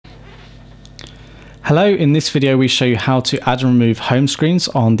Hello, in this video we show you how to add and remove home screens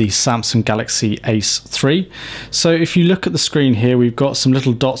on the Samsung Galaxy Ace 3. So if you look at the screen here, we've got some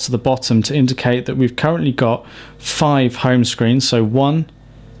little dots at the bottom to indicate that we've currently got 5 home screens. So 1,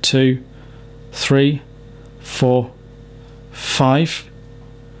 2, 3, 4, 5,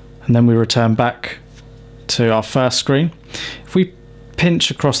 and then we return back to our first screen. If we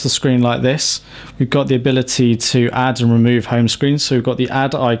pinch across the screen like this, we've got the ability to add and remove home screens. So we've got the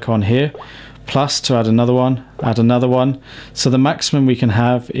add icon here, plus to add another one, add another one. So the maximum we can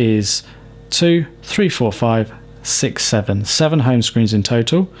have is 2, 3, 4, 5, 6, 7. 7 home screens in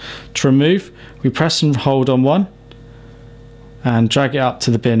total. To remove, we press and hold on one and drag it up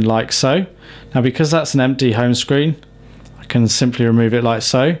to the bin like so. Now because that's an empty home screen, I can simply remove it like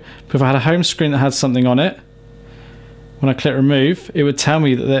so. But if I had a home screen that had something on it, when I click remove, it would tell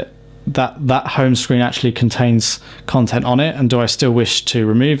me that home screen actually contains content on it, and do I still wish to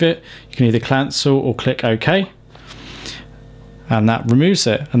remove it? You can either cancel or click OK, and that removes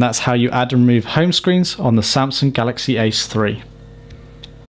it. And that's how you add and remove home screens on the Samsung Galaxy Ace 3.